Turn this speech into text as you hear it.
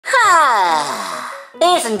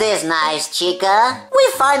Isn't this nice, Chica? We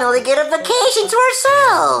finally get a vacation to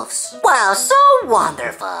ourselves. Wow, so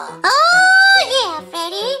wonderful. Oh, yeah,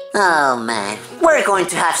 Freddy. Oh, man. We're going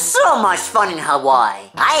to have so much fun in Hawaii.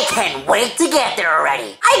 I can't wait to get there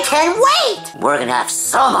already. I can't wait. We're gonna have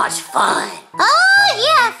so much fun. Oh,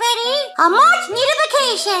 yeah, Freddy. A much-needed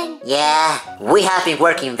vacation. Yeah, we have been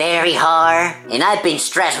working very hard, and I've been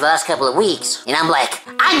stressed for the last couple of weeks. And I'm like,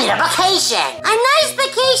 I need a vacation. A nice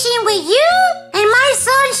vacation with you and my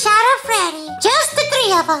son, Shadow Freddy. Just the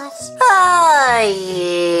three of us.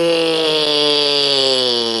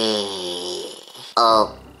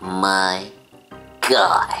 Oh my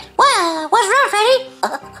God. Well, what's wrong, Freddy?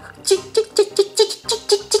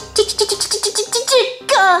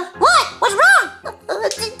 What? What's wrong?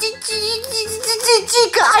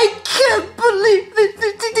 Chica, I can't believe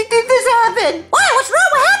this happened. What? What's wrong?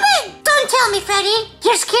 What happened? Don't tell me, Freddy.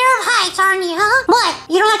 You're scared of heights, aren't you, huh? What?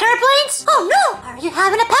 You don't like airplanes? Oh, no. Are you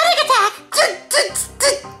having a panic attack?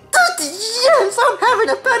 Yes, I'm having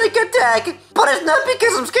a panic attack. But it's not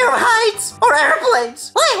because I'm scared of heights or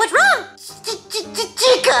airplanes. Wait, what's wrong?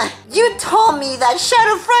 Chica, you told me that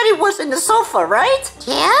Shadow Freddy was in the sofa, right?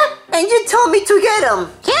 Yeah? And you told me to get him.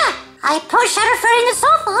 Yeah. I put Shadow Freddy in the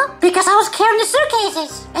sofa because I was carrying the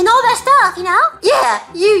suitcases and all that stuff, you know? Yeah,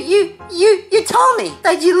 you told me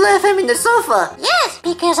that you left him in the sofa. Yes,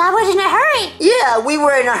 because I was in a hurry. Yeah, we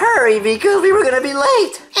were in a hurry because we were gonna be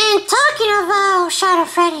late. And talking about Shadow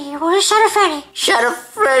Freddy, where's Shadow Freddy? Shadow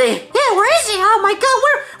Freddy. Yeah, where is he? Oh my God,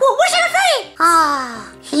 where's Shadow Freddy? Ah,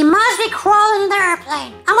 he must be crawling in the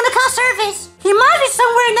airplane. I'm gonna call service. He must be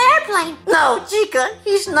somewhere in the airplane. No, Chica,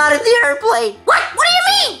 he's not in the airplane. What? What do you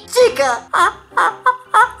mean? Chica,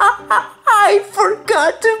 I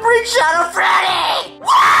forgot to bring Shadow Freddy.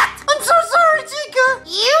 What? I'm so sorry, Chica.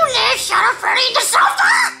 You left Shadow Freddy in the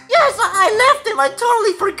sofa? Yes, I left him. I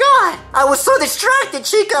totally forgot. I was so distracted,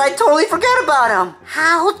 Chica, I totally forgot about him.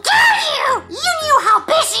 How dare you! You knew how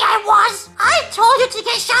busy I was. I told you to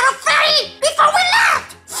get Shadow Freddy before we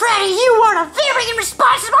left. Freddy, you are a very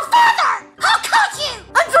irresponsible father. How could you?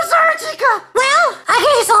 I'm so sorry, Chica. Well, I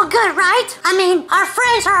guess it's all good, right? I mean, our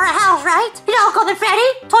friends are at our house, right? You know, Golden Freddy,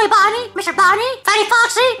 Toy Bonnie, Mr. Bonnie, Fatty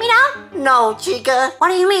Foxy, you know? No, Chica. What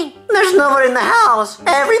do you mean? There's nobody in the house.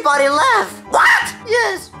 Everybody left. What?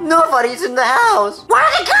 Yes, nobody's in the house. Where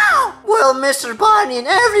did they go? Well, Mr. Bonnie and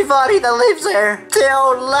everybody that lives there, they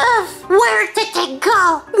all left. Where did they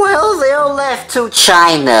go? Well, they all left to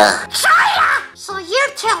China. China? So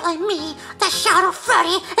you're telling me that Shadow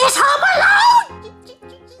Freddy is home alone?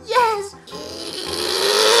 Yes.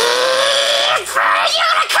 Freddy, you're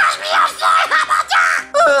gonna catch me outside. How about that?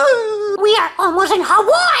 We are almost in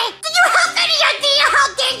Hawaii. Do you have any idea how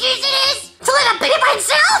dangerous it is to let a baby by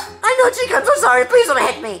himself? I know, Chica. I'm so sorry. Please don't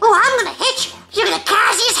hit me. Oh, I'm gonna hit you. You're gonna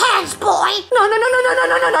cast his hands, boy. No. You're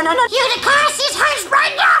gonna cast his hands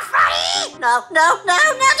right now, Freddy. No.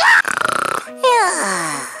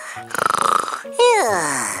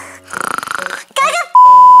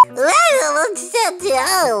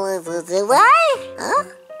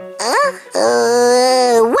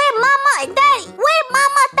 Where Mama and Daddy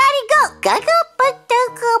go?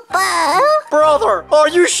 Brother, are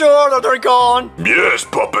you sure that they're gone? Yes,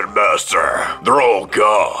 Puppet Master. They're all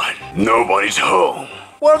gone. Nobody's home.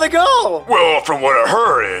 Where'd they go? Well, from what I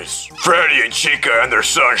heard is, Freddy and Chica and their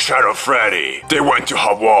son Shadow Freddy, they went to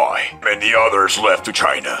Hawaii, and the others left to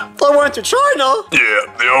China. They went to China? Yeah,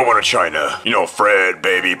 they all went to China. You know, Fred,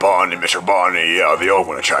 Baby Bonnie, Mr. Bonnie, yeah, they all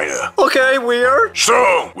went to China. Okay, weird.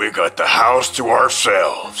 So, we got the house to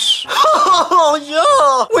ourselves. Oh,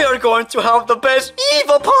 yeah! We are going to have the best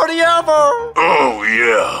evil party ever! Oh,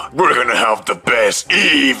 yeah. We're gonna have the best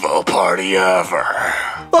evil party ever.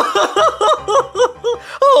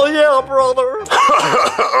 Oh, yeah, brother.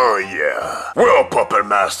 Oh, yeah. Well, Puppet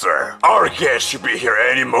Master, our guest should be here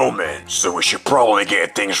any moment, so we should probably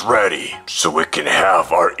get things ready so we can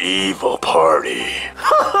have our evil party.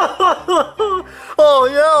 Oh,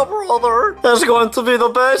 yeah, brother. It's going to be the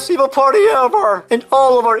best evil party ever. And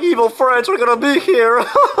all of our evil friends are gonna be here.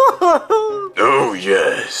 Oh,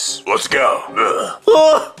 yes. Let's go.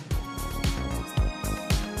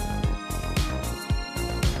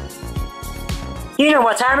 You know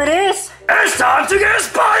what time it is? It's time to get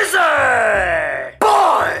spicy!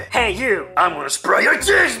 Boy! Hey you, I'm gonna spray your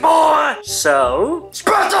cheeks, boy! so?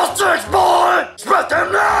 Spread those cheeks, boy! Spread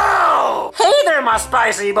them now! Hey there my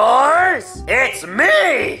spicy boys! It's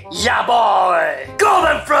me, ya boy!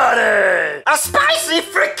 Golden Freddy! A spicy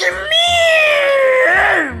freaking me!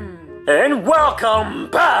 And welcome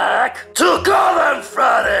back to Golden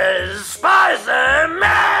Freddy's Spicy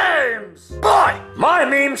Memes! Boy, my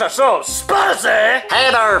memes are so spicy! Hey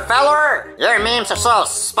there, feller! Your memes are so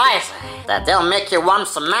spicy that they'll make you want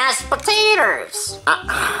some mashed potatoes.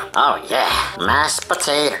 Oh yeah, mashed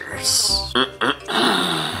potatoes.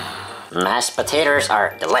 Mashed potatoes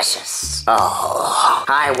are delicious. Oh,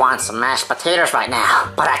 I want some mashed potatoes right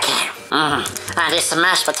now, but I can't. I need some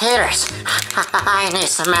mashed potatoes. I need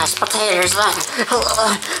some mashed potatoes.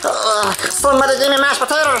 Somebody give me mashed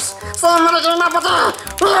potatoes. Somebody give me mashed potatoes.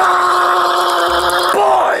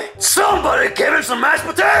 Boy, somebody give him some mashed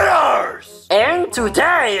potatoes! And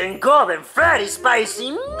today in Golden Freddy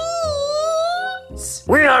Spicy Memes,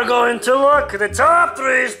 we are going to look at the top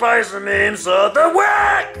 3 spicy memes of the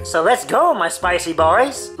week! So let's go, my spicy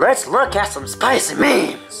boys. Let's look at some spicy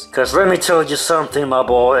memes. Cause let me tell you something, my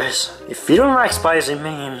boys. If you don't like spicy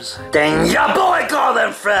memes, then your boy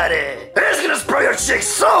Golden Freddy is gonna spray your cheeks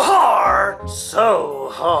so hard! So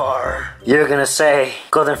hard. You're gonna say,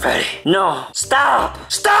 Golden Freddy, no, stop!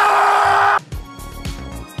 Stop!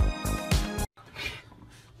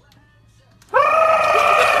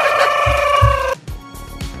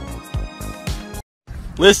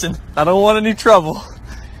 Listen, I don't want any trouble.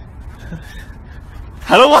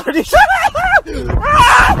 I don't want any trouble!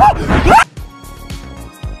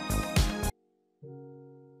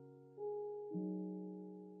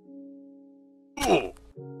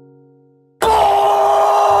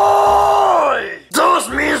 Boy! Those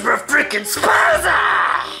memes were freaking spicy!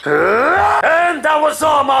 And that was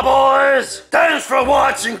all, my boys! Thanks for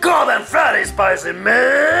watching Golden Freddy Spicy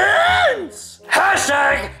Memes!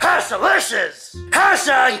 Hashtag Hashalicious!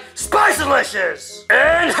 Hashtag Spicylicious!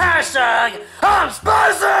 And hashtag I'm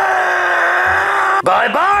spicy!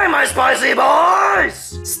 Bye-bye, my spicy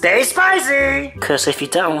boys! Stay spicy! Cause if you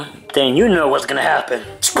don't, then you know what's gonna happen.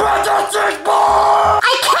 Spread the sick boy!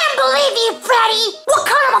 I can't believe you, Freddy! What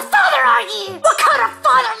kind of a father are you? What kind of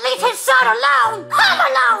father leaves his son alone? I'm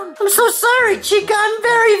alone! I'm so sorry, Chica. I'm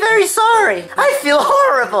very, very sorry. I feel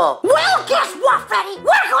horrible. Well, guess what, Freddy?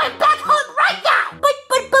 We're going back home right now! But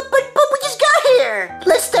we just got here.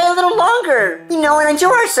 Let's stay a little longer, and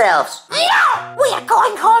enjoy ourselves. No! We are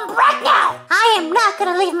going home right now! I am not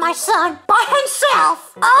gonna leave my son by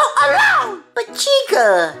himself, all alone! But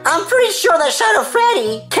Chica, I'm pretty sure that Shadow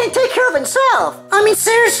Freddy can take care of himself. I mean,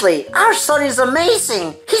 seriously, our son is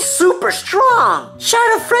amazing. He's super strong.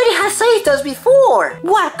 Shadow Freddy has saved us before.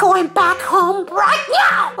 We're going back home right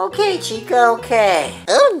now! Okay, Chica, okay.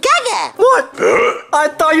 Oh, Gaga! What? I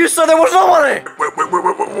thought you said there was nobody! Wait,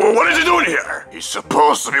 what is he doing here? He's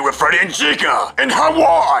supposed to be with Freddy and Chica in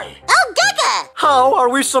Hawaii. Oh, Gaga! How are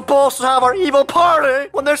we supposed to have our evil party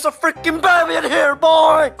when there's a freaking baby in here,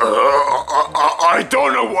 boy? I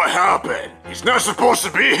don't know what happened. He's not supposed to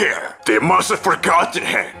be here. They must have forgotten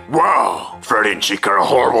him. Wow, Freddy and Chica are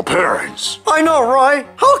horrible parents. I know, right?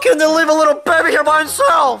 How can they leave a little baby here by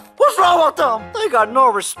himself? What's wrong with them? They got no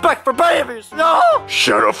respect for babies, no?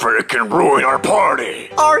 Shadow Freddy can ruin our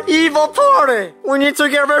party. Our evil party! We need to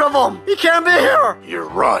get rid of him. He can't be here. You're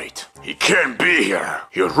right. He can't be here.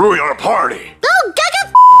 He'll ruin our party. Oh,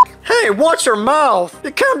 Gaga! Hey, watch your mouth.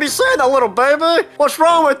 You can't be saying that, little baby. What's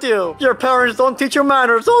wrong with you? Your parents don't teach you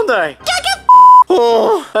manners, don't they? Gaga!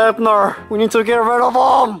 Oh, Ennard, we need to get rid of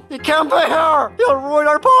him. He can't be here. He'll ruin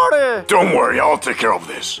our party. Don't worry, I'll take care of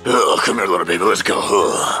this. Come here, little baby, let's go.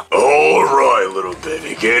 All right, little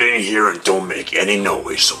baby, get in here and don't make any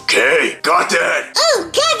noise, okay? Got that? Oh,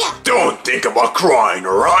 Gaga! Don't think about crying,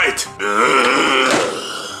 all right?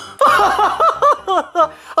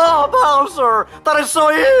 Oh, Bowser, that is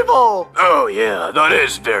so evil. Oh yeah, that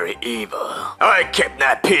is very evil. I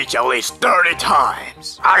kidnapped Peach at least 30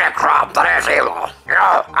 times. Holy crap, that is evil.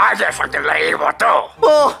 I did something like evil too.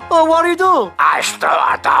 What do you do? I stole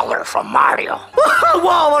 $1 from Mario.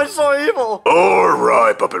 Wow, that is so evil. All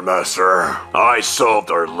right, Puppet Master. I solved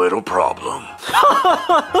our little problem.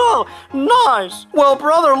 Nice. Well,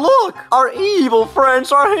 brother, look. Our evil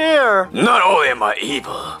friends are here. Not only am I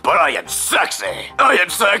evil, but I am sexy. I am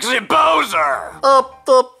sexy Bowser.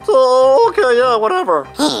 Okay, yeah, whatever.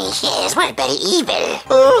 Yes, we're very evil.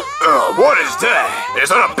 What is that? Is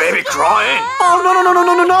that a baby crying? Oh, no.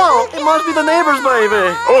 It must be the neighbor's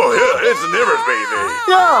baby. Oh yeah, it's the neighbor's baby.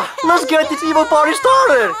 Yeah, let's get this evil party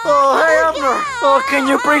started. Oh, hey, Abner. Oh, can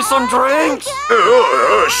you bring some drinks?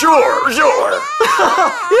 Sure. Yeah.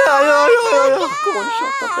 Go and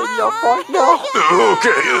shut the baby up right now.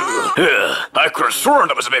 Okay. I could have sworn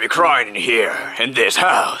there was a baby crying in here, in this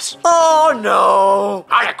house. Oh, no.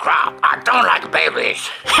 Holy crap, I don't like babies.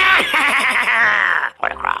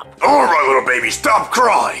 Holy crap. All right, little baby, stop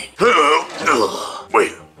crying.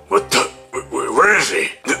 Wait, what the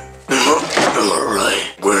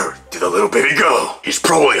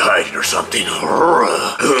something.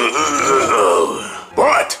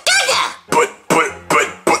 What? Gaga!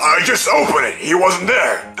 But I just opened it. He wasn't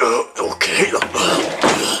there. Okay.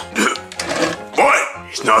 What?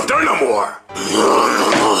 He's not there no more.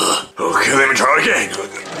 Okay, let me try again.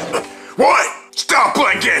 What? Stop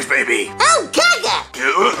playing games, baby. Oh, Gaga!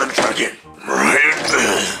 Let me try again. Right.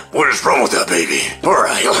 What is wrong with that baby?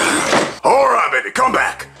 Alright. Alright, baby, come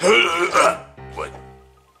back. What?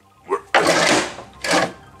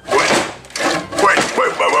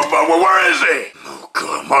 Where is he? Oh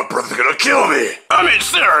god, my brother's gonna kill me. I mean,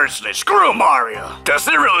 seriously, screw Mario. Does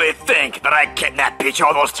he really think that I kidnapped Peach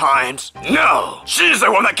all those times? No, she's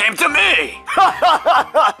the one that came to me.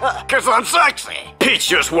 Cause I'm sexy. Peach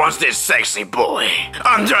just wants this sexy boy.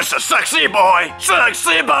 I'm just a sexy boy.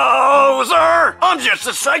 Sexy Bowser. I'm just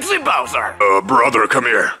a sexy Bowser. Brother, come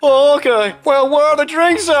here. Oh, okay. Well, where are the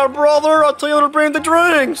drinks at, brother? I'll tell you to bring the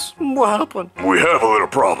drinks. What happened? We have a little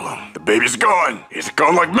problem. The baby's gone. He's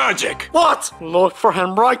gone like magic. What? Look for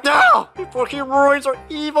him right now before he ruins our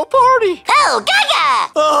evil party. Oh,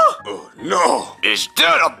 Gaga! Oh, no. Is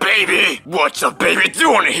that a baby? What's a baby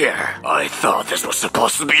doing here? I thought this was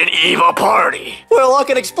supposed to be an evil party. Well, I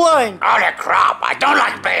can explain. Holy crap, I don't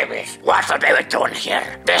like babies. What's a baby doing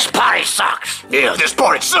here? This party sucks. Yeah, this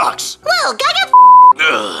party sucks. Whoa, Gaga!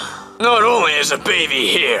 Ugh. Not only is a baby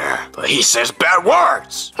here, but he says bad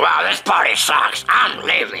words. Well, this party sucks. I'm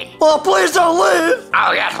leaving. Oh, please don't leave.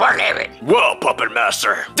 Oh, yes, we're leaving. Well, Puppet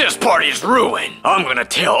Master, this party's ruined. I'm gonna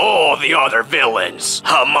tell all the other villains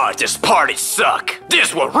how much this party suck.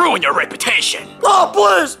 This will ruin your reputation. Oh,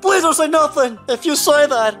 please don't say nothing. If you say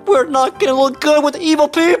that, we're not gonna look good with evil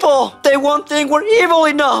people. They won't think we're evil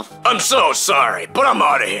enough. I'm so sorry, but I'm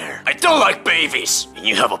out of here. I don't like babies. And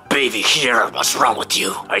you have a baby here. What's wrong with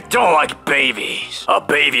you? I don't like babies. A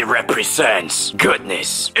baby represents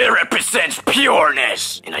goodness. It represents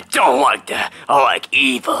pureness. And I don't like that. I like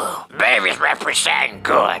evil. Babies represent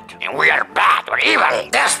good, and we are bad. We're evil.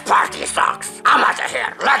 This party sucks. I'm out of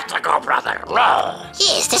here. Let's go, brother. No.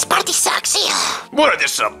 Yes, this party sucks, yeah. What a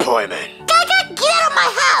disappointment. Gaga, get out of my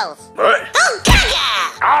house! What? Oh,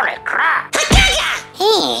 Gaga! Holy crap. Gaga!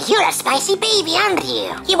 Hey, you're a spicy baby, aren't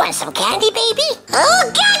you? You want some candy, baby?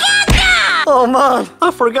 Oh, Gaga! Oh, man, I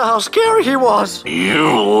forgot how scary he was.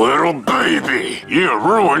 You little baby. You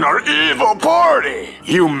ruined our evil party.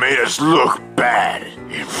 You made us look bad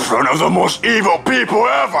in front of the most evil people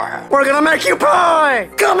ever. We're gonna make you pay.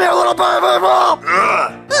 Come here, little baby. Ugh.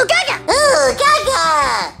 Oh, Gaga! Oh,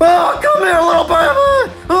 Gaga! Oh, come here, little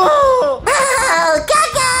baby. Oh. Oh,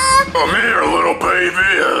 Gaga! Come here, little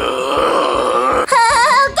baby. Oh,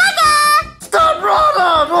 Gaga! Stop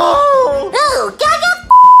running. Oh. Oh, Gaga!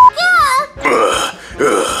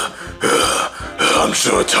 I'm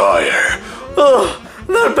so tired. Oh,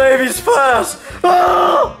 that baby's fast.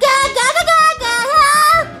 Oh. Gaga!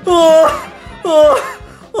 Oh, oh,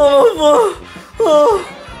 oh, oh,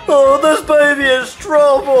 oh, this baby is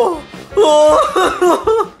trouble.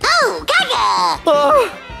 Oh, Oh, Gaga!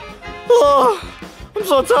 oh, I'm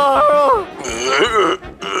so tired.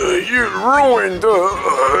 You ruined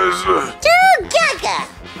us. Oh, Gaga!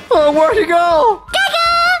 Oh, where'd he go? Gaga!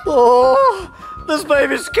 Oh, this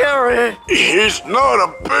baby's scary. He's not a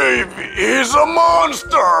baby. He's a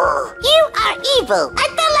monster. You are evil. I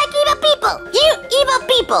don't like evil people. You evil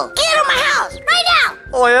people. Get out of my house right now.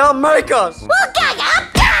 Oh, yeah, make us. Well, Gaga!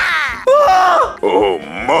 Ah! Oh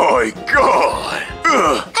my god.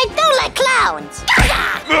 I don't like clowns.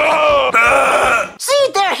 Gaga! See,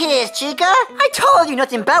 there he is, Chica. I told you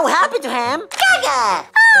nothing bad would happen to him. Gaga!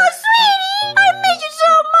 Oh, sweetie, I miss you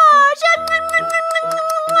so much.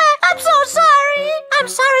 I'm so sorry. I'm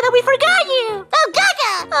sorry that we forgot you. Oh,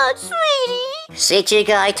 Gaga! Oh, sweetie. See,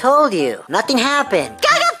 Chica, I told you. Nothing happened.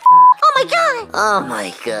 Gaga! Oh, my God. Oh,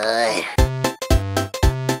 my God.